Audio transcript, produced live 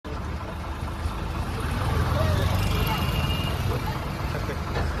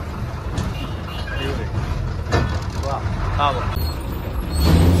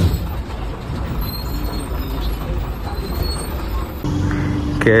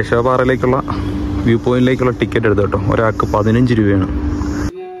കേശവപാറയിലേക്കുള്ള view പോയിന്റിലേക്കുള്ള ticket എടുത്തു കേട്ടോ. ഒരാൾക്ക് 15 രൂപയാണ്.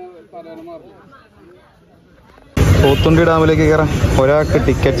 പോത്തുണ്ടി ഡാമിലേക്ക് കയറാൻ ഒരാൾക്ക്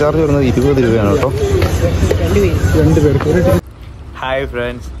ടിക്കറ്റ് ചാർജ് വരുന്നത് 20 രൂപയാണ് കേട്ടോ. Hi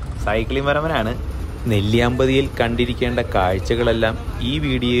friends, cycling പരമനാണ്. നെല്ലിയാമ്പതിയിൽ കണ്ടിരിക്കേണ്ട കാഴ്ചകളെല്ലാം ഈ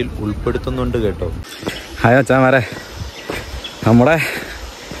വീഡിയോയിൽ ഉൾപ്പെടുത്തുന്നുണ്ട് കേട്ടോ. ഹായ് അച്ഛാമാരെ, നമ്മുടെ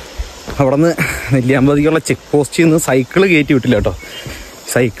അവിടെ നിന്ന് നെല്ലിയാമ്പതിക്കുള്ള ചെക്ക് പോസ്റ്റിൽ നിന്ന് സൈക്കിള് കയറ്റി വിട്ടില്ല കേട്ടോ.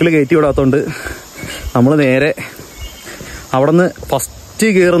 സൈക്കിള് കയറ്റി വിടാത്തതുകൊണ്ട് നമ്മൾ നേരെ അവിടെ നിന്ന് ഫസ്റ്റ്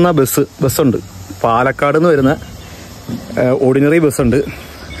കയറുന്ന ബസ്സുണ്ട്. പാലക്കാട് നിന്ന് വരുന്ന ഓർഡിനറി ബസ്സുണ്ട്.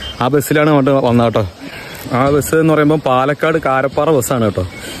 ആ ബസ്സിലാണ് അങ്ങോട്ട് വന്നത് കേട്ടോ. ആ ബസ് എന്ന് പറയുമ്പോൾ പാലക്കാട് കാരപ്പാറ ബസ്സാണ് കേട്ടോ.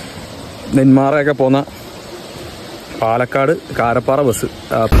 നെന്മാറയൊക്കെ പോകുന്ന Palakkad Karappara bus.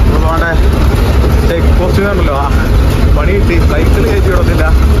 Check post ഉണ്ടല്ലോ, പണി കിട്ടി. സൈക്കിൾ കയറ്റി വിടത്തില്ല.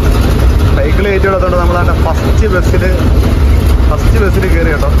 സൈക്കിൾ കയറ്റി വിടാത്തതുകൊണ്ട് നമ്മളതിൻ്റെ ഫസ്റ്റ് ബസ്സിൽ കയറി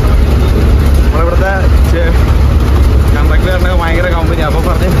കേട്ടോ. നമ്മളിവിടുത്തെ കണ്ടക്ടറിന് ഭയങ്കര കമ്പനി. അപ്പോൾ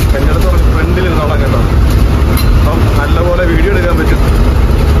പറഞ്ഞ് എൻ്റെ അടുത്ത് പറഞ്ഞ് ഫ്രണ്ടിൽ നിന്നോളാം കേട്ടോ. അപ്പം നല്ലപോലെ വീഡിയോ എടുക്കാൻ പറ്റും.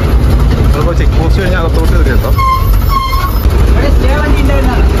 നമ്മളിപ്പോൾ ചെക്ക് പോസ്റ്റ് കഴിഞ്ഞാൽ അകത്തോട്ട് കയറി കേട്ടോ.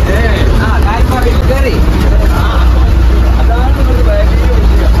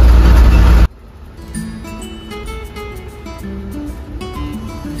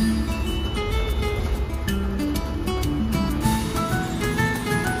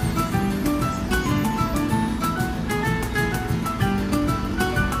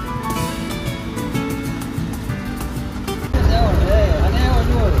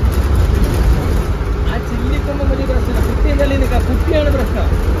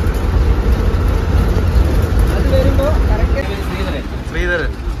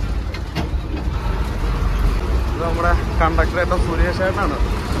 ശ്രീധരൻ ഇത് നമ്മുടെ കണ്ടക്ടർ ഏട്ടൻ സുരേഷ് ചേട്ടനാണ്.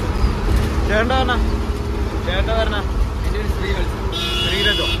 ചേട്ടൻ വരണ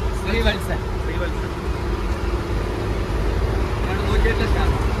ശ്രീരജോ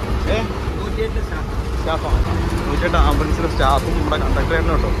സ്റ്റാഫാണ്. 108 ആംബുലൻസിലെ സ്റ്റാഫും നമ്മുടെ കണ്ടക്ടർ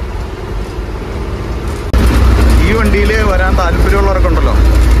ഏട്ടനും കേട്ടോ. ഈ വണ്ടിയിൽ വരാൻ താല്പര്യമുള്ളവർക്കുണ്ടല്ലോ,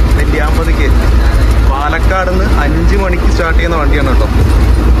 നെല്ലിയാമ്പതിക്ക് പാലക്കാട് നിന്ന് 5 മണിക്ക് സ്റ്റാർട്ട് ചെയ്യുന്ന വണ്ടിയാണ് കേട്ടോ.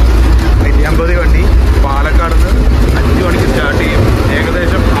 നെല്ലിയാമ്പതി വണ്ടി പാലക്കാട് നിന്ന് 5 മണിക്ക് സ്റ്റാർട്ട് ചെയ്യും.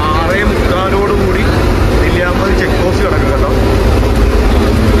 ഏകദേശം 6:45 നെല്ലിയാമ്പതി ചെക്ക് പോസ്റ്റ് കിടക്കും കേട്ടോ.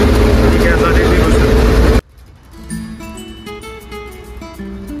 KSRTC bus.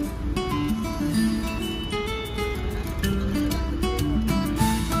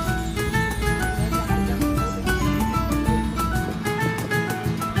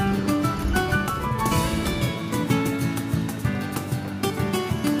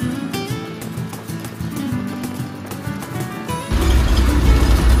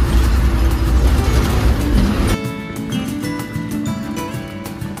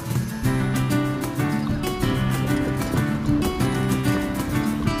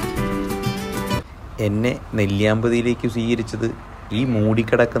 എന്നെ നെല്ലിയാമ്പതിയിലേക്ക് സ്വീകരിച്ചത് ഈ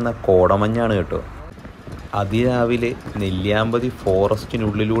മൂടിക്കിടക്കുന്ന കോടമഞ്ഞാണ് കേട്ടോ. അതിരാവിലെ നെല്ലിയാമ്പതി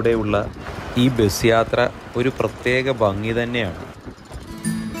ഫോറസ്റ്റിനുള്ളിലൂടെയുള്ള ഈ ബസ് യാത്ര ഒരു പ്രത്യേക ഭംഗി തന്നെയാണ്.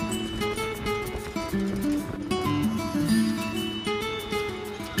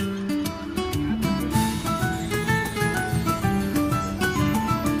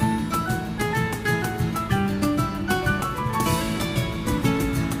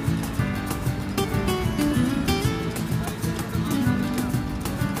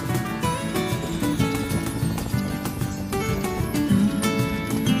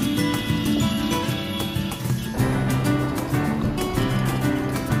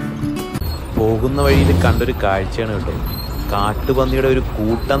 പോകുന്ന വഴിയിൽ കണ്ടൊരു കാഴ്ചയാണ് കേട്ടോ. കാട്ടുപന്നിയുടെ ഒരു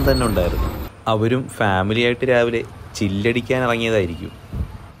കൂട്ടം തന്നെ ഉണ്ടായിരുന്നു. അവരും ഫാമിലിയായിട്ട് രാവിലെ ചില്ലടിക്കാൻ ഇറങ്ങിയതായിരിക്കും.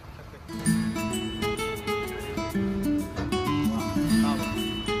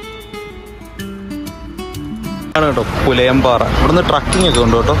 ആണ് കേട്ടോ പുലയംപാറ. ഇവിടുന്ന് ട്രക്കിംഗ് ഒക്കെ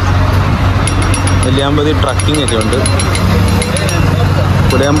ഉണ്ട് കേട്ടോ. നെല്ലിയാമ്പതി ട്രക്കിംഗ് ഒക്കെ ഉണ്ട്.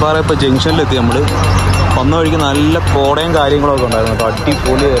 പുലയംപാറ ഇപ്പോൾ ജംഗ്ഷനിലെത്തി. നമ്മൾ വന്ന വഴിക്ക് നല്ല കോടയും കാര്യങ്ങളൊക്കെ ഉണ്ടായിരുന്നു കേട്ടോ.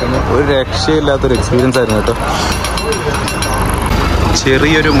 അടിപൊളിയായിരുന്നു. ഒരു രക്ഷയില്ലാത്തൊരു എക്സ്പീരിയൻസ് ആയിരുന്നു കേട്ടോ.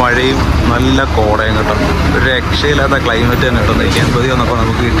 ചെറിയൊരു മഴയും നല്ല കോടയും കേട്ടോ. ഒരു രക്ഷയില്ലാത്ത ക്ലൈമറ്റ് തന്നെ കേട്ടോ നെല്ലിയാമ്പതി വന്നപ്പോൾ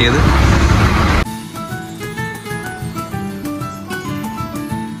നമുക്ക് കിട്ടിയത്.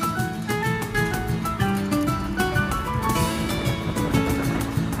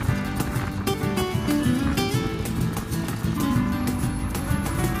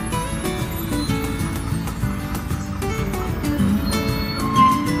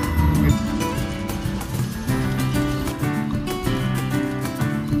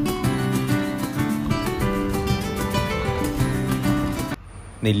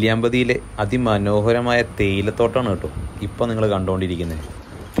 നെല്ലിയാമ്പതിയിലെ അതിമനോഹരമായ തേയിലത്തോട്ടമാണ് കേട്ടോ ഇപ്പോൾ നിങ്ങൾ കണ്ടുകൊണ്ടിരിക്കുന്നത്.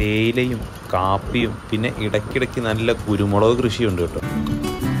 തേയിലയും കാപ്പിയും പിന്നെ ഇടയ്ക്കിടയ്ക്ക് നല്ല കുരുമുളക് കൃഷിയുണ്ട് കേട്ടോ.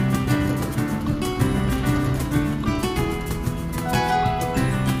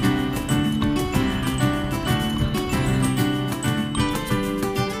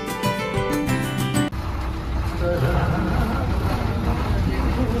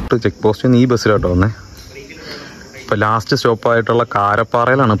 ചെക്ക് പോസ്റ്റിൽ നിന്ന് ഈ ബസ്സിലോട്ടോ വന്നേ. ഇപ്പോൾ ലാസ്റ്റ് സ്റ്റോപ്പായിട്ടുള്ള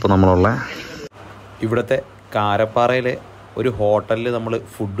കാരപ്പാറയിലാണ് ഇപ്പോൾ നമ്മളുള്ളത്. ഇവിടുത്തെ കാരപ്പാറയിലെ ഒരു ഹോട്ടലിൽ നമ്മൾ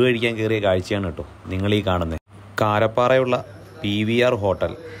ഫുഡ് കഴിക്കാൻ കയറിയ കാഴ്ചയാണ് കേട്ടോ നിങ്ങൾ ഈ കാണുന്നത്. കാരപ്പാറയുള്ള PVR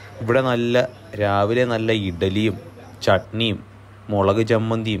ഹോട്ടൽ. ഇവിടെ രാവിലെ നല്ല ഇഡലിയും ചട്നിയും മുളക്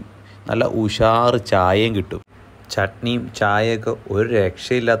ചമ്മന്തിയും നല്ല ഉഷാറ് ചായയും കിട്ടും. ചട്നിയും ചായയൊക്കെ ഒരു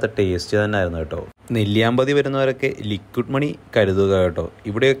രക്ഷയില്ലാത്ത ടേസ്റ്റ് തന്നെ ആയിരുന്നു കേട്ടോ. നെല്ലിയാമ്പതി വരുന്നവരൊക്കെ ലിക്വിഡ് മണി കരുതുക കേട്ടോ.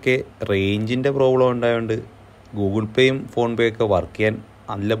 ഇവിടെയൊക്കെ റേഞ്ചിൻ്റെ പ്രോബ്ലം ഉണ്ടായതുകൊണ്ട് ഗൂഗിൾ പേയും ഫോൺ പേ ഒക്കെ വർക്ക് ചെയ്യാൻ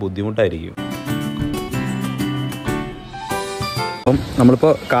നല്ല ബുദ്ധിമുട്ടായിരിക്കും. അപ്പം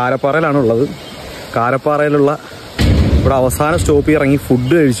നമ്മളിപ്പോൾ കാരപ്പാറയിലാണ് ഉള്ളത്. കാരപ്പാറയിലുള്ള ഇവിടെ അവസാന സ്റ്റോപ്പിൽ ഇറങ്ങി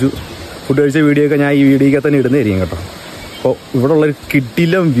ഫുഡ് കഴിച്ച വീഡിയോ ഒക്കെ ഞാൻ ഈ വീഡിയോയ്ക്ക് തന്നെ ഇടുന്നതായിരിക്കും കേട്ടോ. അപ്പോൾ ഇവിടെ ഉള്ളൊരു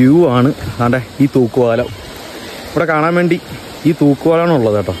കിടിലം വ്യൂ ആണ്. അതെ ഈ തൂക്കുപാലം ഇവിടെ കാണാൻ വേണ്ടി ഈ തൂക്കുപാലമാണ്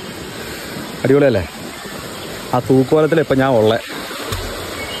ഉള്ളത് കേട്ടോ. അടിപൊളിയല്ലേ? ആ തൂക്കുപാലത്തിൽ ഇപ്പം ഞാൻ ഉള്ളത്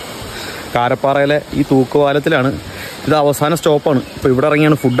കാരപ്പാറയിലെ ഈ തൂക്കുപാലത്തിലാണ്. ഇത് അവസാന സ്റ്റോപ്പാണ്. ഇപ്പോൾ ഇവിടെ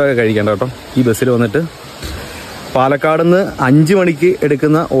ഇറങ്ങിയാണ് ഫുഡൊക്കെ കഴിക്കേണ്ടത് കേട്ടോ. ഈ ബസ്സിൽ വന്നിട്ട് പാലക്കാട് നിന്ന് 5 മണിക്ക്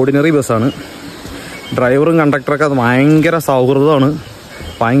എടുക്കുന്ന ഓർഡിനറി ബസ്സാണ്. ഡ്രൈവറും കണ്ടക്ടറൊക്കെ അത് ഭയങ്കര സൗഹൃദമാണ്,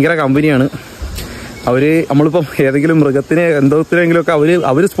 ഭയങ്കര കമ്പനിയാണ്. നമ്മളിപ്പം ഏതെങ്കിലും മൃഗത്തിനെ എന്തോത്തിനെങ്കിലുമൊക്കെ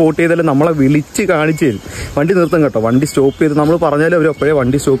അവർ സ്പോട്ട് ചെയ്താലും നമ്മളെ വിളിച്ച് കാണിച്ചു തരും. വണ്ടി നിർത്തും കേട്ടോ. വണ്ടി സ്റ്റോപ്പ് ചെയ്ത് നമ്മൾ പറഞ്ഞാലും അവർ അപ്പോഴേ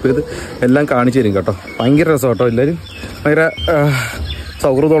വണ്ടി സ്റ്റോപ്പ് ചെയ്ത് എല്ലാം കാണിച്ചു തരും കേട്ടോ. ഭയങ്കര രസം കേട്ടോ. എല്ലാവരും ഭയങ്കര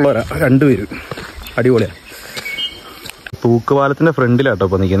സൗഹൃദമുള്ളവരാ രണ്ടുപേരും. അടിപൊളിയാണ്. തൂക്കുപാലത്തിൻ്റെ ഫ്രണ്ടിലാട്ടോ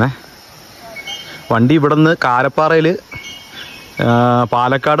ഇപ്പോൾ നിൽക്കുന്നത് വണ്ടി. ഇവിടെ നിന്ന് കാരപ്പാറയിൽ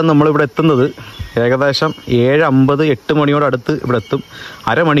പാലക്കാട് നമ്മളിവിടെ എത്തുന്നത് ഏകദേശം 7:50 8 മണിയോടടുത്ത് ഇവിടെ എത്തും.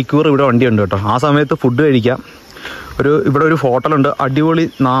 അരമണിക്കൂർ ഇവിടെ വണ്ടിയുണ്ട് കേട്ടോ. ആ സമയത്ത് ഫുഡ് കഴിക്കാം. ഇവിടെ ഒരു ഹോട്ടലുണ്ട്, അടിപൊളി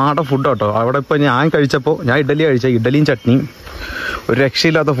നാടൻ ഫുഡ് കേട്ടോ. അവിടെ ഇപ്പോൾ ഞാൻ ഇഡലി കഴിച്ച ഇഡലിയും ചട്നിയും ഒരു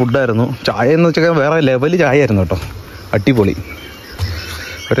രക്ഷയില്ലാത്ത ഫുഡായിരുന്നു. ചായ എന്ന് വെച്ചാൽ വേറെ ലെവൽ ചായ ആയിരുന്നു കേട്ടോ. അടിപൊളി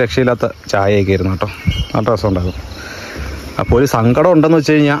ഒരു രക്ഷയില്ലാത്ത ചായയൊക്കെ ആയിരുന്നു കേട്ടോ. നല്ല രസം ഉണ്ടാകും. അപ്പോൾ ഒരു സങ്കടം ഉണ്ടെന്ന്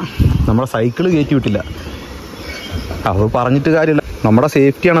വെച്ച് കഴിഞ്ഞാൽ നമ്മുടെ സൈക്കിള് കയറ്റി വിട്ടില്ല. അത് പറഞ്ഞിട്ട് കാര്യമില്ല, നമ്മുടെ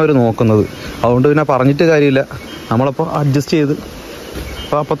സേഫ്റ്റിയാണ് അവർ നോക്കുന്നത്. അതുകൊണ്ട് പിന്നെ പറഞ്ഞിട്ട് കാര്യമില്ല. നമ്മളപ്പോൾ അഡ്ജസ്റ്റ് ചെയ്ത്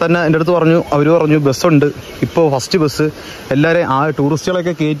അപ്പോൾ തന്നെ എൻ്റെ അടുത്ത് അവർ പറഞ്ഞു ബസ്സുണ്ട്. ഇപ്പോൾ ഫസ്റ്റ് ബസ് എല്ലാവരെയും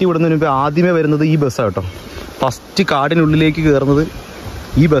ടൂറിസ്റ്റുകളൊക്കെ കയറ്റി വിടുന്നതിന് മുമ്പ് ആദ്യമേ വരുന്നത് ഈ ബസ്സാണ് കേട്ടോ. ഫസ്റ്റ് കാടിനുള്ളിലേക്ക് കയറുന്നത്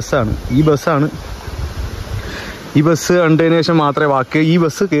ഈ ബസ്സാണ്. ഈ ബസ് കണ്ടതിന് ശേഷം മാത്രമേ ഈ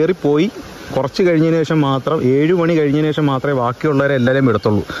ബസ് കയറിപ്പോയി കുറച്ച് കഴിഞ്ഞതിന് ശേഷം മാത്രം 7 മണി കഴിഞ്ഞതിന് ശേഷം മാത്രമേ ബാക്കിയുള്ളവരെ എല്ലാവരെയും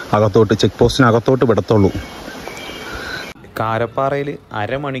വിടത്തുള്ളൂ അകത്തോട്ട്. ചെക്ക് പോസ്റ്റിനകത്തോട്ട് വിടത്തുള്ളൂ. കാരപ്പാറയിൽ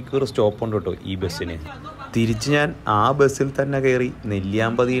അരമണിക്കൂർ സ്റ്റോപ്പുണ്ട് കേട്ടോ ഈ ബസ്സിന്. തിരിച്ച് ഞാൻ ആ ബസ്സിൽ തന്നെ കയറി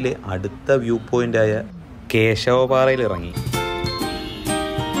നെല്ലിയാമ്പതിയിലെ അടുത്ത വ്യൂ പോയിൻ്റായ കേശവപാറയിൽ ഇറങ്ങി.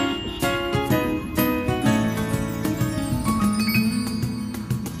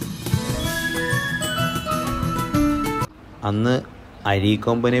 അന്ന്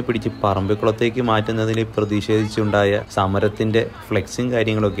അരീക്കൊമ്പനെ പിടിച്ച് പറമ്പിക്കുളത്തേക്ക് മാറ്റുന്നതിൽ പ്രതിഷേധിച്ചുണ്ടായ സമരത്തിൻ്റെ ഫ്ലെക്സും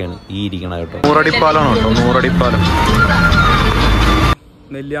കാര്യങ്ങളൊക്കെയാണ് ഈ ഇരിക്കണത് കേട്ടോ. നൂറടിപ്പാലമാണ് കേട്ടോ. നൂറടിപ്പാലം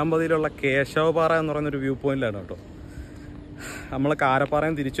നെല്ലിയാമ്പതിയിലുള്ള കേശവപാറ എന്ന് പറയുന്നൊരു വ്യൂ പോയിന്റിലാണ് കേട്ടോ. നമ്മൾ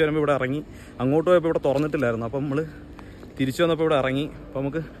കാരപ്പാറയും തിരിച്ചു വരുമ്പോൾ ഇവിടെ ഇറങ്ങി. അങ്ങോട്ട് പോയപ്പോൾ ഇവിടെ തുറന്നിട്ടില്ലായിരുന്നു. അപ്പോൾ നമ്മൾ തിരിച്ചു വന്നപ്പോൾ ഇവിടെ ഇറങ്ങി. അപ്പോൾ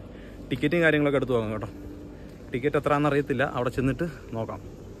നമുക്ക് ടിക്കറ്റും കാര്യങ്ങളൊക്കെ എടുത്ത് പോകാം കേട്ടോ. ടിക്കറ്റ് എത്രയാണെന്ന് അറിയത്തില്ല, അവിടെ ചെന്നിട്ട് നോക്കാം.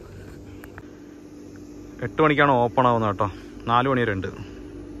 8 മണിക്കാണ് ഓപ്പൺ ആവുന്നത് കേട്ടോ. 4 മണി വരെ ഉണ്ട്.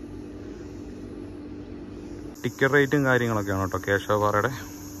 ടിക്കറ്റ് റേറ്റും കാര്യങ്ങളൊക്കെയാണ് കേട്ടോ കേശവപാറയുടെ.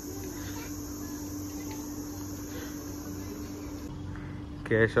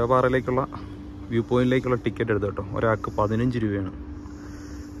 കേശവപാറയിലേക്കുള്ള വ്യൂ പോയിന്റിലേക്കുള്ള ടിക്കറ്റ് എടുത്തു കേട്ടോ. ഒരാൾക്ക് 15 രൂപയാണ്.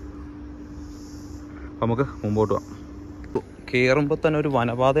 അപ്പം നമുക്ക് മുമ്പോട്ട് പോവാം. കയറുമ്പോൾ തന്നെ ഒരു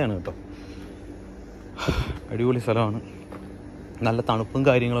വനപാതയാണ് കേട്ടോ. അടിപൊളി സ്ഥലമാണ്. നല്ല തണുപ്പും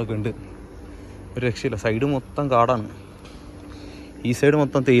കാര്യങ്ങളൊക്കെ ഉണ്ട്. ഒരു രക്ഷയില്ല. സൈഡ് മൊത്തം കാടാണ്. ഈ സൈഡ്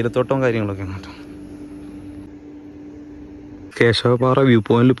മൊത്തം തേയിലത്തോട്ടവും കാര്യങ്ങളൊക്കെയാണ് കേട്ടോ. കേശവപാറ വ്യൂ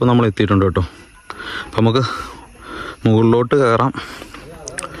പോയിന്റിൽ ഇപ്പോൾ നമ്മൾ എത്തിയിട്ടുണ്ട് കേട്ടോ. അപ്പം നമുക്ക് മുകളിലോട്ട് കയറാം.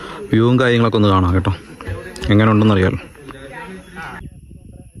 വ്യൂവും കാര്യങ്ങളൊക്കെ ഒന്ന് കാണാം കേട്ടോ. എങ്ങനെ ഉണ്ടെന്ന് അറിയാമല്ലോ.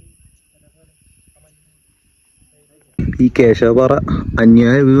 ഈ കേശവപാറ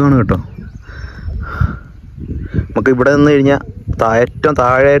അന്യായ വ്യൂ ആണ് കേട്ടോ. നമുക്ക് ഇവിടെ നിന്ന് കഴിഞ്ഞാൽ ഏറ്റവും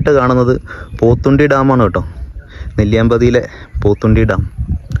താഴെയായിട്ട് കാണുന്നത് പോത്തുണ്ടി ഡാമാണ് കേട്ടോ. നെല്ലിയാമ്പതിയിലെ പോത്തുണ്ടി ഡാം.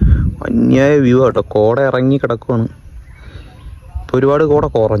 അന്യായ വ്യൂ കേട്ടോ. കോട ഇറങ്ങി കിടക്കുവാണ്. ഒരുപാട് കോട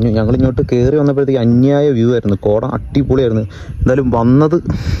കുറഞ്ഞു. ഞങ്ങളിങ്ങോട്ട് കയറി വന്നപ്പോഴത്തേക്ക് അന്യായ വ്യൂ ആയിരുന്നു. കോട അടിപൊളിയായിരുന്നു. എന്തായാലും വന്നത്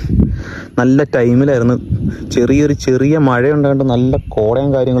നല്ല ടൈമിലായിരുന്നു. ചെറിയ മഴ ഉണ്ടായിട്ട് നല്ല കോടയും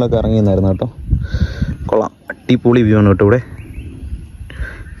കാര്യങ്ങളൊക്കെ ഇറങ്ങിയെന്നായിരുന്നു കേട്ടോ. കൊള്ളാം, അടിപൊളി വ്യൂ ആണ് കേട്ടോ. ഇവിടെ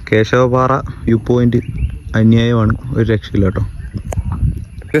കേശവപാറ വ്യൂ പോയിന്റ് അന്യായമാണ്, ഒരു രക്ഷയില്ല കേട്ടോ.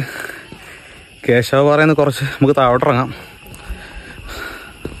 കേശവപാറയിൽ നിന്ന് കുറച്ച് നമുക്ക് താഴോട്ടിറങ്ങാം.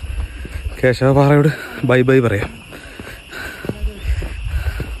 കേശവപാറയോട് ബൈ ബൈ പറയാം.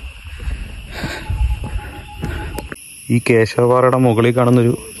 ഈ കേശവപാറയുടെ മുകളിൽ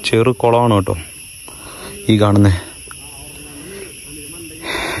കാണുന്നൊരു ചെറു കുളമാണ് കേട്ടോ ഈ കാണുന്നത്.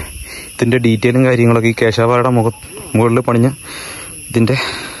 ഇതിൻ്റെ ഡീറ്റെയിലും കാര്യങ്ങളൊക്കെ ഈ കേശവപാറയുടെ മുകളിൽ പണിഞ്ഞ ഇതിൻ്റെ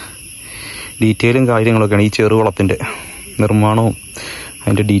ഡീറ്റെയിലും കാര്യങ്ങളൊക്കെയാണ് ഈ ചെറുകുളത്തിൻ്റെ നിർമ്മാണവും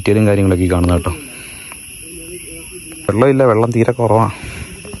അതിൻ്റെ ഡീറ്റെയിലും കാര്യങ്ങളൊക്കെ ഈ കാണുന്നത് കേട്ടോ. വെള്ളമില്ല, വെള്ളം തീരെ കുറവാണ്.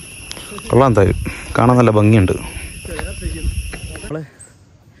 വെള്ളം എന്തായാലും കാണാൻ നല്ല ഭംഗിയുണ്ട്. നമ്മൾ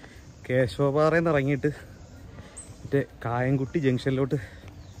കേശവപാറയിൽ നിന്ന് ഇറങ്ങിയിട്ട് മറ്റേ കായംകുട്ടി ജംഗ്ഷനിലോട്ട്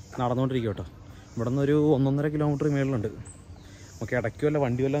നടന്നുകൊണ്ടിരിക്കും കേട്ടോ. ഇവിടെ നിന്നൊരു 1.5 കിലോമീറ്റർ മേളിലുണ്ട്. നമുക്ക് ഇടയ്ക്ക് വല്ല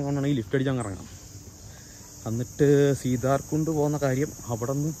വണ്ടി വല്ലതും കാണുകയാണെങ്കിൽ ലിഫ്റ്റ് അടിച്ച് അങ്ങ് ഇറങ്ങാം. എന്നിട്ട് സീതാർകുണ്ട് പോകുന്ന കാര്യം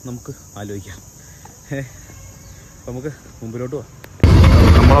അവിടെ നിന്ന് നമുക്ക് ആലോചിക്കാം. നമുക്ക് മുമ്പിലോട്ട് പോവാം.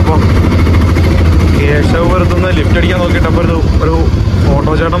 നമ്മളപ്പോൾ കേശവപുരത്തു നിന്ന് ലിഫ്റ്റ് അടിക്കാൻ നോക്കിയിട്ടപ്പോൾ ഒരു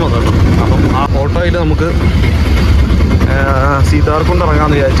ഓട്ടോ ചേട്ടൻ വന്നു കേട്ടോ. അപ്പം ആ ഓട്ടോയിൽ നമുക്ക് സീതാർകുണ്ട്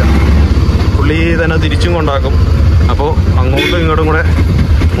ഇറങ്ങാമെന്ന് വിചാരിച്ചാൽ പുള്ളി തന്നെ തിരിച്ചും കൊണ്ടാക്കും. അപ്പോൾ അങ്ങോട്ടും ഇങ്ങോട്ടും കൂടെ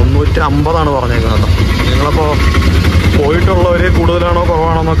 350 പറഞ്ഞേക്കുന്നത്. നിങ്ങളപ്പോൾ പോയിട്ടുള്ളവർ കൂടുതലാണോ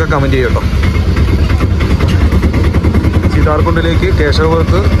കുറവാണോ എന്നൊക്കെ കമൻറ്റ് ചെയ്യും കേട്ടോ. സീതാർകുണ്ടിലേക്ക്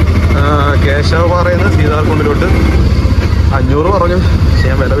കേശവപാറയിൽ നിന്ന് സീതാർകുണ്ടിലോട്ട് 500 പറഞ്ഞു.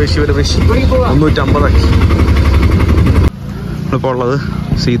 ഞാൻ വില പേശി 350 ഇപ്പോൾ ഉള്ളത്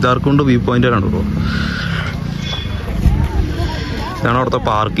സീതാർകുണ്ട് വ്യൂ പോയിന്റിലാണ് ഇപ്പോൾ. ഇതാണ് അവിടുത്തെ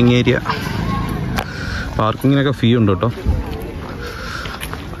പാർക്കിംഗ് ഏരിയ. പാർക്കിങ്ങിനൊക്കെ ഫീ ഉണ്ട് കേട്ടോ.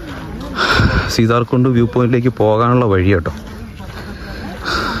 സീതാർകുണ്ട് വ്യൂ പോയിന്റിലേക്ക് പോകാനുള്ള വഴി കേട്ടോ.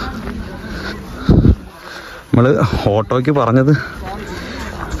 നമ്മൾ ഓട്ടോയ്ക്ക് പറഞ്ഞത്,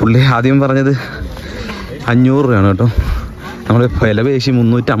 പുള്ളി ആദ്യം പറഞ്ഞത് 500 രൂപയാണ് കേട്ടോ. നമ്മൾ വില പേശി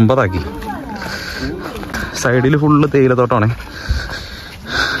 350 സൈഡിൽ ഫുള്ള് തേയിലത്തോട്ടമാണേ.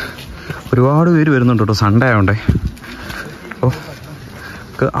 ഒരുപാട് പേര് വരുന്നുണ്ട് കേട്ടോ, സൺഡേ ആവണ്ടേ. അപ്പോൾ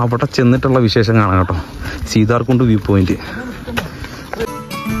അവിടെ ചെന്നിട്ടുള്ള വിശേഷം കാണാം കേട്ടോ. Seetharkund view point.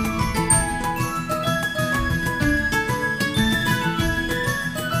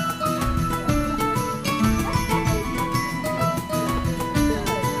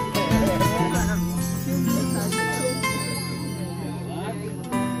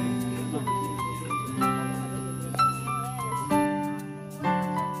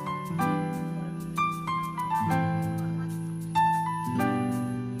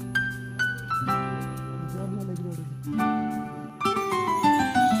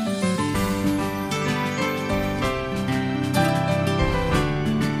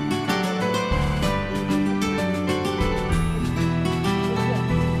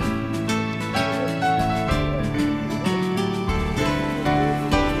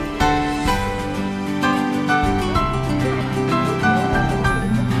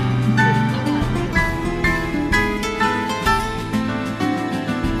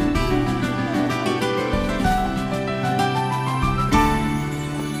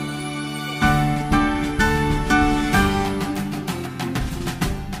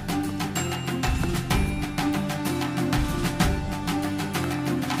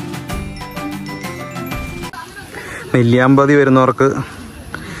 നെല്ലിയാമ്പതി വരുന്നവർക്ക്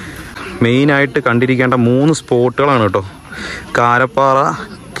മെയിനായിട്ട് കണ്ടിരിക്കേണ്ട 3 സ്പോട്ടുകളാണ് കേട്ടോ. കാരപ്പാറ,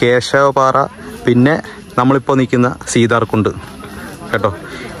 കേശവപാറ, പിന്നെ നമ്മളിപ്പോൾ നിൽക്കുന്ന സീതാർകുണ്ട് കേട്ടോ.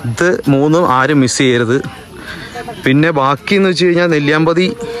 ഇത് 3 ആരും മിസ് ചെയ്യരുത്. പിന്നെ ബാക്കിയെന്ന് വെച്ച് കഴിഞ്ഞാൽ നെല്ലിയാമ്പതി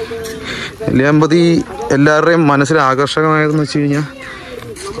എല്ലാവരുടെയും മനസ്സിൽ ആകർഷകമായതെന്ന് വെച്ച് കഴിഞ്ഞാൽ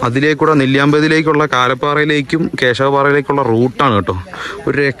അതിലേക്കൂടെ നെല്ലിയാമ്പതിയിലേക്കുള്ള കാരപ്പാറയിലേക്കും കേശവപാറയിലേക്കുള്ള റൂട്ടാണ് കേട്ടോ.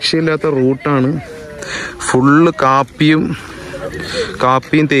 ഒരു രക്ഷയില്ലാത്ത റൂട്ടാണ്. ഫുള്ള് കാപ്പിയും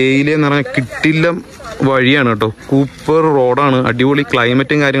തേയിലയും എന്ന് പറഞ്ഞാൽ കിട്ടില്ലം വഴിയാണ് കേട്ടോ. സൂപ്പർ റോഡാണ്. അടിപൊളി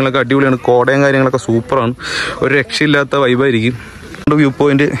ക്ലൈമറ്റും കാര്യങ്ങളൊക്കെ അടിപൊളിയാണ്. കോടയും കാര്യങ്ങളൊക്കെ സൂപ്പറാണ്. ഒരു രക്ഷയില്ലാത്ത വൈബായിരിക്കും. വ്യൂ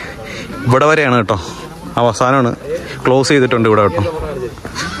പോയിന്റ് ഇവിടെ വരെയാണ് കേട്ടോ. അവസാനമാണ്. ക്ലോസ് ചെയ്തിട്ടുണ്ട് ഇവിടെ കേട്ടോ.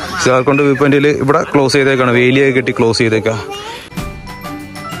 സീതാർകുണ്ട് വ്യൂ പോയിന്റിൽ ഇവിടെ ക്ലോസ് ചെയ്തേക്കാണ്. വേലിയൊക്കെ കെട്ടി ക്ലോസ് ചെയ്തേക്കാം.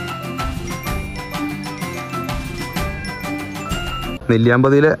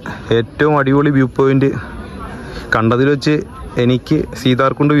 നെല്ലിയാമ്പതിയിലെ ഏറ്റവും അടിപൊളി വ്യൂ പോയിന്റ് കണ്ടതിൽ വെച്ച് എനിക്ക്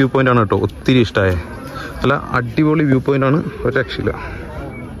സീതാർകുണ്ട് വ്യൂ പോയിൻ്റാണ് കേട്ടോ ഒത്തിരി ഇഷ്ടമായത്. അല്ല അടിപൊളി വ്യൂ പോയിൻ്റാണ്, ഒരു രക്ഷയില്ല.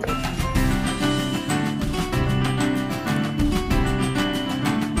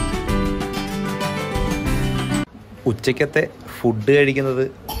 ഉച്ചയ്ക്കത്തെ ഫുഡ് കഴിക്കുന്നത്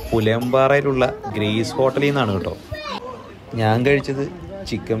പുലയമ്പാറയിലുള്ള ഗ്രേസ് ഹോട്ടലിൽ നിന്നാണ് കേട്ടോ. ഞാൻ കഴിച്ചത്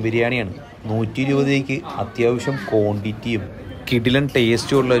ചിക്കൻ ബിരിയാണിയാണ്. 120 അത്യാവശ്യം ക്വാണ്ടിറ്റിയും കിടിലൻ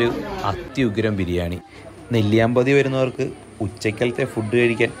ടേസ്റ്റും ഉള്ളൊരു അത്യുഗ്രം ബിരിയാണി. നെല്ലിയാമ്പതി വരുന്നവർക്ക് ഉച്ചക്കലത്തെ ഫുഡ്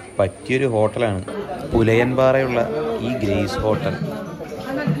കഴിക്കാൻ പറ്റിയൊരു ഹോട്ടലാണ് പുലയൻപാറയുള്ള ഈ ഗ്രേസ് ഹോട്ടൽ.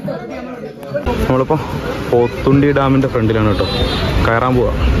 നമ്മളിപ്പോൾ പോത്തുണ്ടി ഡാമിൻ്റെ ഫ്രണ്ടിലാണ് കേട്ടോ, കയറാൻ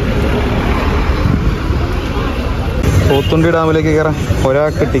പോവാം. പോത്തുണ്ടി ഡാമിലേക്ക് കയറാൻ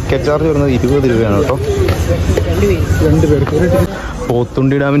ഒരാൾക്ക് ടിക്കറ്റ് ചാർജ് വരുന്നത് 20 രൂപയാണ് കേട്ടോ, 2 പേർക്ക്.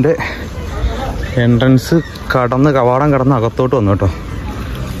 പോത്തുണ്ടി ഡാമിൻ്റെ എൻട്രൻസ് കവാടം കടന്ന് അകത്തോട്ട് വന്നു കേട്ടോ.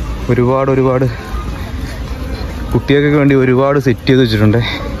 ഒരുപാട് കുട്ടികൾക്ക് വേണ്ടി ഒരുപാട് സെറ്റ് ചെയ്ത് വെച്ചിട്ടുണ്ട്.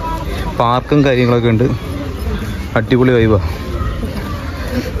 പാർക്കും കാര്യങ്ങളൊക്കെ ഉണ്ട്. അടിപൊളി വൈബാണ്.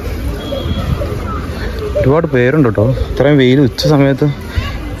 ഒരുപാട് പേരുണ്ട് കേട്ടോ. ഇത്രയും വെയിൽ ഉച്ച സമയത്ത്.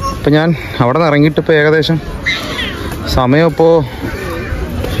 ഇപ്പം ഞാൻ അവിടെ നിന്ന് ഇറങ്ങിയിട്ടിപ്പോൾ ഏകദേശം സമയം ഇപ്പോൾ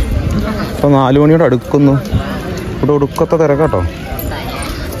 4 മണിയോട് അടുക്കുന്നു. ഇവിടെ ഒടുക്കത്തെ തിരക്കാട്ടോ,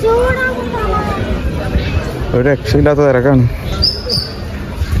 ഒരു രക്ഷയില്ലാത്ത തിരക്കാണ്.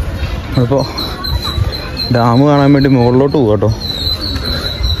 അപ്പോൾ ഡാം കാണാൻ വേണ്ടി മുകളിലോട്ട് പോകാം കേട്ടോ.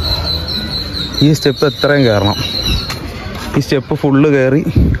 ഈ സ്റ്റെപ്പ് എത്രയും കയറണം. ഈ സ്റ്റെപ്പ് ഫുള്ള് കയറി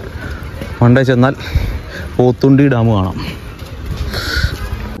മണ്ടേ ചെന്നാൽ പോത്തുണ്ടി ഡാം കാണാം.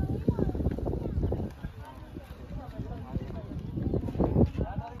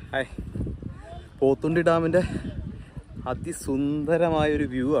 ഹായ്, പോത്തുണ്ടി ഡാമിൻ്റെ അതിസുന്ദരമായൊരു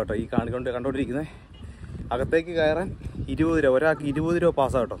വ്യൂ ആട്ടോ ഈ കണ്ടുകൊണ്ടിരിക്കുന്നത്. അകത്തേക്ക് കയറാൻ 20 രൂപ, ഒരാൾക്ക് 20 രൂപ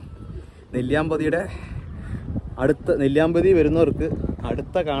പാസ്സാണ് കേട്ടോ. നെല്ലിയാമ്പതി വരുന്നവർക്ക്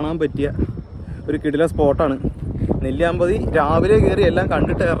അടുത്ത കാണാൻ പറ്റിയ ഒരു കിടില സ്പോട്ടാണ്. നെല്ലിയാമ്പതി രാവിലെ കയറി എല്ലാം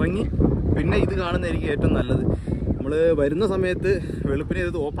കണ്ടിട്ട് ഇറങ്ങി പിന്നെ ഇത് കാണുന്നതായിരിക്കും ഏറ്റവും നല്ലത്. നമ്മൾ വരുന്ന സമയത്ത് വെളുപ്പിന്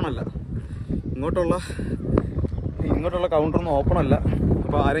ഇത് ഓപ്പണല്ല, ഇങ്ങോട്ടുള്ള കൗണ്ടറൊന്നും ഓപ്പണല്ല.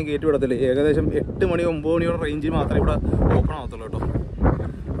 അപ്പോൾ ആരെയും കയറ്റി വിടത്തില്ല. ഏകദേശം 8 മണി 9 മണിയോടെ റേഞ്ചിൽ മാത്രമേ ഇവിടെ ഓപ്പൺ ആവത്തുള്ളൂ കേട്ടോ.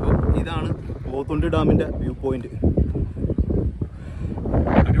 അപ്പോൾ ഇതാണ് പോത്തുണ്ടി ഡാമിൻ്റെ വ്യൂ പോയിന്റ്.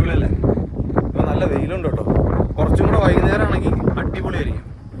 അടിപൊളിയല്ലേ? ഇപ്പോൾ നല്ല വെയിലുണ്ട് കേട്ടോ. കുറച്ചും കൂടെ വൈകുന്നേരം ആണെങ്കിൽ അടിപൊളിയായിരിക്കും.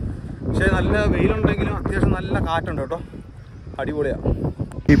 പക്ഷേ നല്ല വെയിലുണ്ടെങ്കിലും അത്യാവശ്യം നല്ല കാറ്റുണ്ട് കേട്ടോ. അടിപൊളിയാണ്.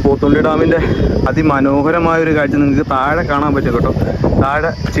 ഈ പോത്തുണ്ടി ഡാമിൻ്റെ അതിമനോഹരമായൊരു കാഴ്ച നിങ്ങൾക്ക് താഴെ കാണാൻ പറ്റും കേട്ടോ. താഴെ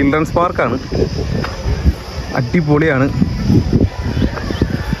ചിൽഡ്രൻസ് പാർക്കാണ്. അടിപൊളിയാണ്.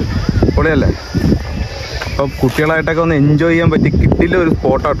 പൊളിയല്ലേ? അപ്പം കുട്ടികളായിട്ടൊക്കെ ഒന്ന് എൻജോയ് ചെയ്യാൻ പറ്റി കിട്ടില്ല ഒരു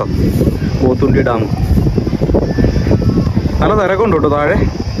സ്പോട്ടാട്ടോ പോത്തുണ്ടി ഡാം. നല്ല തിരക്കുണ്ട് കേട്ടോ താഴെ,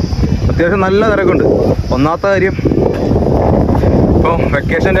 അത്യാവശ്യം നല്ല തിരക്കുണ്ട്. ഒന്നാമത്തെ കാര്യം ഇപ്പോൾ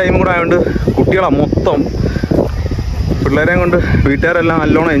വെക്കേഷൻ ടൈമും കൂടെ ആയതുകൊണ്ട് കുട്ടികളാണ് മൊത്തം. പിള്ളേരെയും കൊണ്ട് വീട്ടുകാരെല്ലാം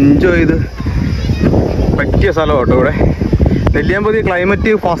നല്ലോണം എൻജോയ് ചെയ്ത് പറ്റിയ സ്ഥലമാണ് കേട്ടോ ഇവിടെ. നെല്ലിയാമ്പതി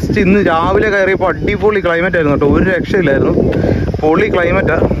ക്ലൈമറ്റ് ഫസ്റ്റ് ഇന്ന് രാവിലെ കയറിയപ്പോൾ അടിപൊളി ക്ലൈമറ്റ് ആയിരുന്നു കേട്ടോ. ഒരു രക്ഷയില്ലായിരുന്നു. പൊളി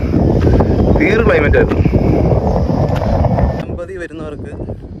ക്ലൈമറ്റാണ്, തീർ ക്ലൈമറ്റായിരുന്നു. നെല്ലിയാമ്പതി വരുന്നവർക്ക്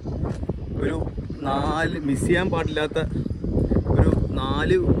ഒരു 4 മിസ് ചെയ്യാൻ പാടില്ലാത്ത ഒരു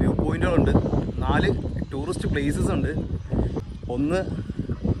 4 വ്യൂ പോയിന്റുകളുണ്ട്, 4 ടൂറിസ്റ്റ് പ്ലേസസ് ഉണ്ട്. ഒന്ന്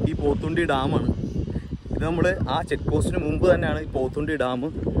ഈ പോത്തുണ്ടി ഡാമാണ്. ഇത് നമ്മൾ ആ ചെക്ക് പോസ്റ്റിന് മുമ്പ് തന്നെയാണ് ഈ പോത്തുണ്ടി ഡാം.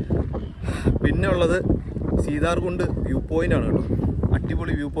 പിന്നെ ഉള്ളത് സീതാർകുണ്ട് വ്യൂ പോയിൻ്റാണ് കേട്ടോ.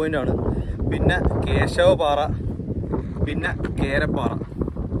 അടിപൊളി വ്യൂ പോയിൻ്റാണ്. പിന്നെ കേശവപാറ, പിന്നെ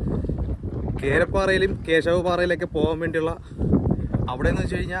കേരപ്പാറയിലും കേശവപാറയിലൊക്കെ പോകാൻ വേണ്ടിയുള്ള അവിടെ എന്ന്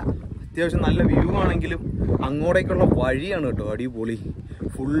വെച്ച് കഴിഞ്ഞാൽ അത്യാവശ്യം നല്ല വ്യൂ ആണെങ്കിലും അങ്ങോട്ടേക്കുള്ള വഴിയാണ് കേട്ടോ അടിപൊളി.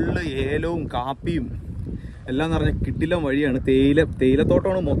 ഫുള്ള് ഏലവും കാപ്പിയും എല്ലാം നിറഞ്ഞ കിടിലൻ വഴിയാണ്.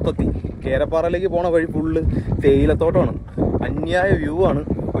 തേയിലത്തോട്ടമാണ് മൊത്തത്തിൽ. കേരപ്പാറയിലേക്ക് പോണ വഴി ഫുള്ള് തേയിലത്തോട്ടമാണ്. അന്യായ വ്യൂ ആണ്,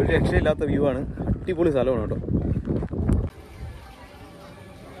 ഒരു രക്ഷയില്ലാത്ത വ്യൂ ആണ്. അടിപൊളി സ്ഥലമാണ് കേട്ടോ.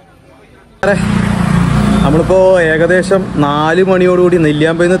 നമ്മളിപ്പോൾ ഏകദേശം 4 മണിയോടുകൂടി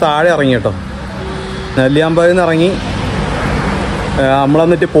നെല്ലിയാമ്പതിയിൽ നിന്ന് താഴെ ഇറങ്ങി കേട്ടോ. നെല്ലിയാമ്പതിയിൽ നിന്ന് ഇറങ്ങി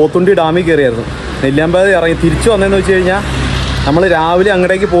നമ്മളെന്നിട്ട് പോത്തുണ്ടി ഡാമിൽ കയറിയായിരുന്നു. നെല്ലിയാമ്പതി ഇറങ്ങി തിരിച്ചു വന്നതെന്ന് വെച്ച് കഴിഞ്ഞാൽ നമ്മൾ രാവിലെ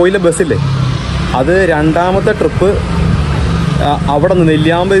അങ്ങോട്ടേക്ക് പോയില്ല ബസ്സില്ലേ, അത് രണ്ടാമത്തെ ട്രിപ്പ്. അവിടെ നിന്ന്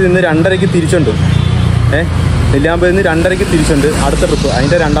നെല്ലിയാമ്പതിയിൽ നിന്ന് 2:30 തിരിച്ചുണ്ട്. നെല്ലിയാമ്പതിയിൽ നിന്ന് 2:30 തിരിച്ചുണ്ട് അടുത്ത ട്രിപ്പ്,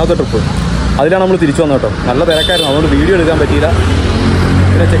 അതിൻ്റെ രണ്ടാമത്തെ ട്രിപ്പ്. അതിലാണ് നമ്മൾ തിരിച്ചു വന്നത് കേട്ടോ. നല്ല തിരക്കായിരുന്നു, അതുകൊണ്ട് വീഡിയോ എടുക്കാൻ പറ്റിയില്ല.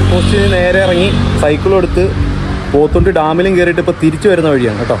 പിന്നെ ചെക്ക് പോസ്റ്റിന് നേരെ ഇറങ്ങി സൈക്കിളും എടുത്ത് പോത്തുണ്ടി ഡാമിലും കയറിയിട്ട് ഇപ്പോൾ തിരിച്ചു വരുന്ന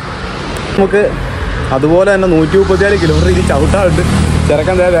വഴിയാണ് കേട്ടോ. നമുക്ക് അതുപോലെ തന്നെ 134 കിലോമീറ്റർ ഇനി ചവിട്ടാറുണ്ട്.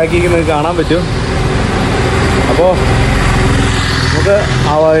 ചെറുക്കൻ ബാക്കിലേക്ക് നിങ്ങൾക്ക് കാണാൻ പറ്റും. അപ്പോൾ നമുക്ക്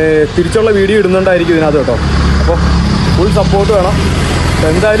തിരിച്ചുള്ള വീഡിയോ ഇടുന്നുണ്ടായിരിക്കും ഇതിനകത്ത് കേട്ടോ. അപ്പോൾ ഫുൾ സപ്പോർട്ട് വേണം.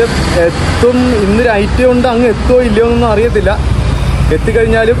 എന്തായാലും എത്തും. ഇന്ന് നൈറ്റ് കൊണ്ട് അങ്ങ് എത്തുമോ ഇല്ലയോ എന്നൊന്നും അറിയത്തില്ല.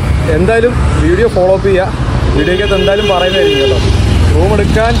 എത്തിക്കഴിഞ്ഞാലും എന്തായാലും വീഡിയോ ഫോളോ അപ്പ് ചെയ്യുക. വീഡിയോക്കകത്ത് എന്തായാലും പറയുന്നതായിരിക്കും കേട്ടോ. റൂം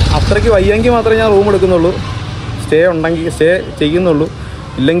എടുക്കാൻ അത്രയ്ക്ക് വയ്യെങ്കിൽ മാത്രമേ ഞാൻ റൂം എടുക്കുന്നുള്ളൂ. സ്റ്റേ ഉണ്ടെങ്കിൽ സ്റ്റേ ചെയ്യുന്നുള്ളൂ,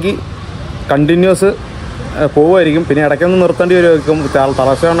 ഇല്ലെങ്കിൽ കണ്ടിന്യൂസ് പോവുമായിരിക്കും. പിന്നെ ഇടയ്ക്കൊന്ന് നിർത്തേണ്ടി വരുമായിരിക്കും,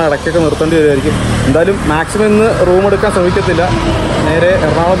 തളർച്ചയാണ് ഇടയ്ക്കൊക്കെ നിർത്തേണ്ടി വരുമായിരിക്കും. എന്തായാലും മാക്സിമം ഇന്ന് റൂം എടുക്കാൻ ശ്രമിക്കത്തില്ല, നേരെ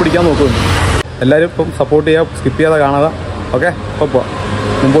എറണാകുളം പിടിക്കാൻ നോക്കുന്നു. എല്ലാവരും ഇപ്പം സപ്പോർട്ട് ചെയ്യുക, സ്കിപ്പ് ചെയ്യാതെ കാണാതെ. ഓക്കെ, അപ്പോൾ പോവാം,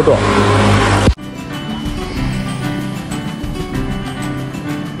 മുമ്പോട്ട് പോവാം.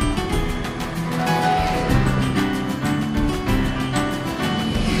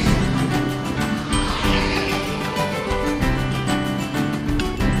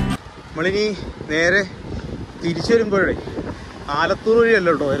 നമ്മളിനി നേരെ തിരിച്ചു വരുമ്പോഴേ ആലത്തൂർ വഴിയല്ല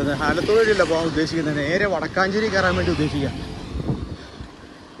കേട്ടോ വരുന്നത്, ആലത്തൂർ വഴിയല്ല പോകാൻ ഉദ്ദേശിക്കുന്നത്, നേരെ വടക്കാഞ്ചേരി കയറാൻ വേണ്ടി ഉദ്ദേശിക്കാം.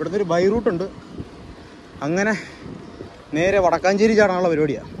 ഇവിടുന്ന് ഒരു ബൈ റൂട്ടുണ്ട്, അങ്ങനെ നേരെ വടക്കാഞ്ചേരി ചാടാനുള്ള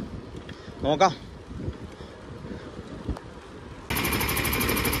പരിപാടിയാണ്. നോക്കാം.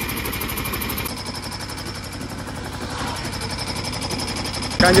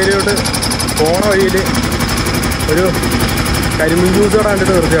 വടക്കാഞ്ചേരിയോട്ട് പോണ വഴിയിൽ ഒരു കരിമ്പിൻ ജ്യൂസ് കട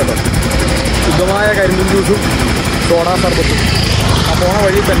കണ്ടിട്ട് നിർത്തി കേട്ടോ. ശുദ്ധമായ കരിമ്പിൻ ജ്യൂസും സോഡാ സർബത്തും ആ പോണ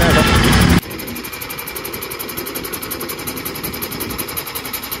വഴി തന്നെ കേട്ടോ.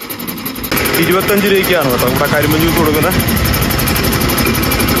 ₹25 കേട്ടോ ഇവിടെ കരിമ്പിൻ ജ്യൂസ് കൊടുക്കുന്നത്.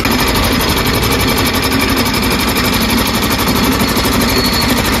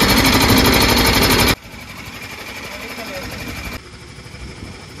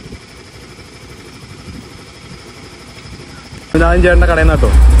 ഞാൻ ചേട്ടൻ്റെ കടയിൽ നിന്ന് കേട്ടോ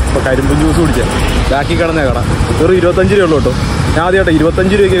ഇപ്പോൾ കരിമ്പും ജ്യൂസ് കുടിക്കാം. ബാക്കി കിടന്ന കട വെറും ₹25 ഉള്ളൂ കേട്ടോ. ഞാൻ ആദ്യമായിട്ടോ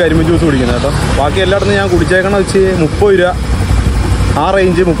 ₹25 കരിമ്പും ജ്യൂസ് കുടിക്കുന്നത് കേട്ടോ. ബാക്കി എല്ലായിടത്തും ഞാൻ കുടിച്ചേക്കണമെന്ന് വെച്ച് ₹30 ആ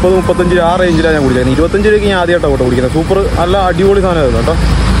റേഞ്ച്, 30-35 ആ റേഞ്ചിലാണ് ഞാൻ കുടിക്കുന്നത്. ₹25 ഞാൻ ആദ്യമായിട്ടോ കേട്ടോ കുടിക്കുന്നത്. സൂപ്പർ, നല്ല അടിപൊളി സാധനമായിരുന്നു കേട്ടോ.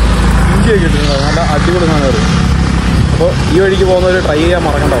 ഇഞ്ചിയൊക്കെ ഇട്ടിട്ടുണ്ടാവും, നല്ല അടിപൊളി സാധനമായിരുന്നു. അപ്പോൾ ഈ വഴിക്ക് പോകുന്നവർ ട്രൈ ചെയ്യാൻ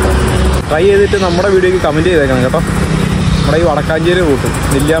മറക്കണ്ട കേട്ടോ. ട്രൈ ചെയ്തിട്ട് നമ്മുടെ വീഡിയോയ്ക്ക് കമൻറ്റ് ചെയ്തേക്കണം കേട്ടോ. നമ്മുടെ ഈ Vadakkanchery root,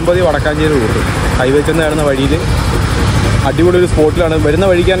 Nelliyampathy Vadakkanchery root highway ചെന്ന് കയറുന്ന വഴിയിൽ അടിപൊളി ഒരു സ്പോട്ടിലാണ്. വരുന്ന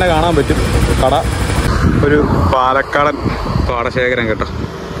വഴിക്ക് തന്നെ കാണാൻ പറ്റും കട. ഒരു പാലക്കാടൻ പാടശേഖരം കേട്ടോ.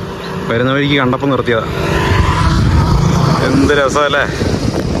 വരുന്ന വഴിക്ക് കണ്ടപ്പോൾ നിർത്തിയതാ. എന്ത് രസമല്ലേ,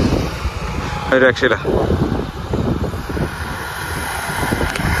 ഒരു രക്ഷയില്ല.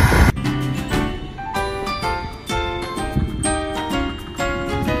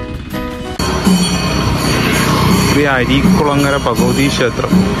 ഈ അരീക്കുളങ്ങര ഭഗവതി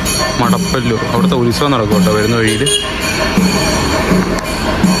ക്ഷേത്രം മടപ്പല്ലൂർ, അവിടുത്തെ ഉത്സവം നടക്കും കേട്ടോ വരുന്ന വഴിയിൽ.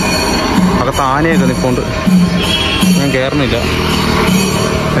 അകത്ത് ആനയൊക്കെ നിൽക്കൊണ്ട് ഞാൻ കയറുന്നില്ല.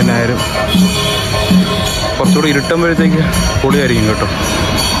 എന്നായാലും കുറച്ചുകൂടി ഇരുട്ടുമ്പോഴത്തേക്ക് പൊളിയായിരിക്കും കേട്ടോ.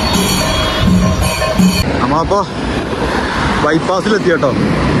 നമ്മളപ്പോൾ ബൈപ്പാസിലെത്തി കേട്ടോ.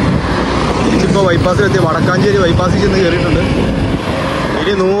 തിരിച്ചിപ്പോൾ ബൈപ്പാസിലെത്തി, വടക്കാഞ്ചേരി ബൈപ്പാസിൽ ചെന്ന് കയറിയിട്ടുണ്ട്.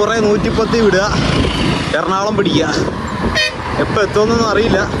 ഇനി 100-110 വിടുക, എറണാകുളം പിടിക്കുക. എപ്പോൾ എത്തുമെന്നൊന്നും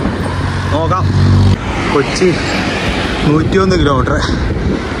അറിയില്ല, നോക്കാം. Kochi 101 kilometre,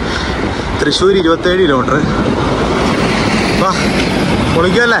 Thrissur 27 kilometre. വാ,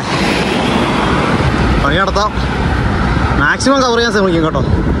 പൊളിക്കുമല്ലേ, പണി നടത്താം. മാക്സിമം കവർ ചെയ്യാൻ ശ്രമിക്കും കേട്ടോ.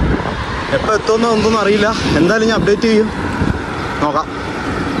 എപ്പോൾ എത്തുമെന്നോ എന്തൊന്നും അറിയില്ല, എന്തായാലും ഞാൻ അപ്ഡേറ്റ് ചെയ്യും, നോക്കാം.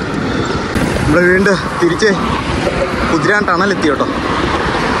 നമ്മൾ വീണ്ടും തിരിച്ച് കുതിരാൻ ടണലെത്തി കേട്ടോ.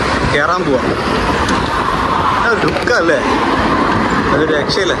 കയറാൻ പോവാം. ലുക്കല്ലേ, അതൊരു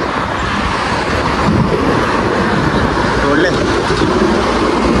രക്ഷയില്ലേ. ഒല്ലേ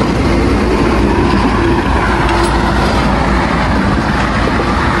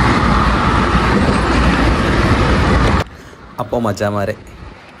അപ്പോൾ മച്ചാമാരെ,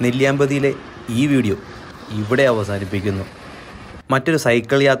 നെല്ലിയാമ്പതിയിലെ ഈ വീഡിയോ ഇവിടെ അവസാനിപ്പിക്കുന്നു. മറ്റൊരു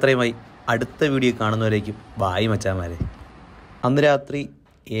സൈക്കിൾ യാത്രയുമായി അടുത്ത വീഡിയോ കാണുന്നവരേക്കും ബായ് മച്ചാമാരെ. അന്ന് രാത്രി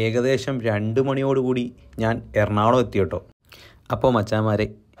ഏകദേശം 2 മണിയോടുകൂടി ഞാൻ എറണാകുളം എത്തി കേട്ടോ. അപ്പോൾ മച്ചാമാരെ,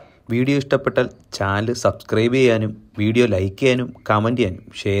 വീഡിയോ ഇഷ്ടപ്പെട്ടാൽ ചാനൽ സബ്സ്ക്രൈബ് ചെയ്യാനും വീഡിയോ ലൈക്ക് ചെയ്യാനും കമൻറ്റ് ചെയ്യാനും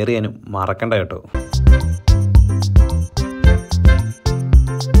ഷെയർ ചെയ്യാനും മറക്കണ്ട കേട്ടോ.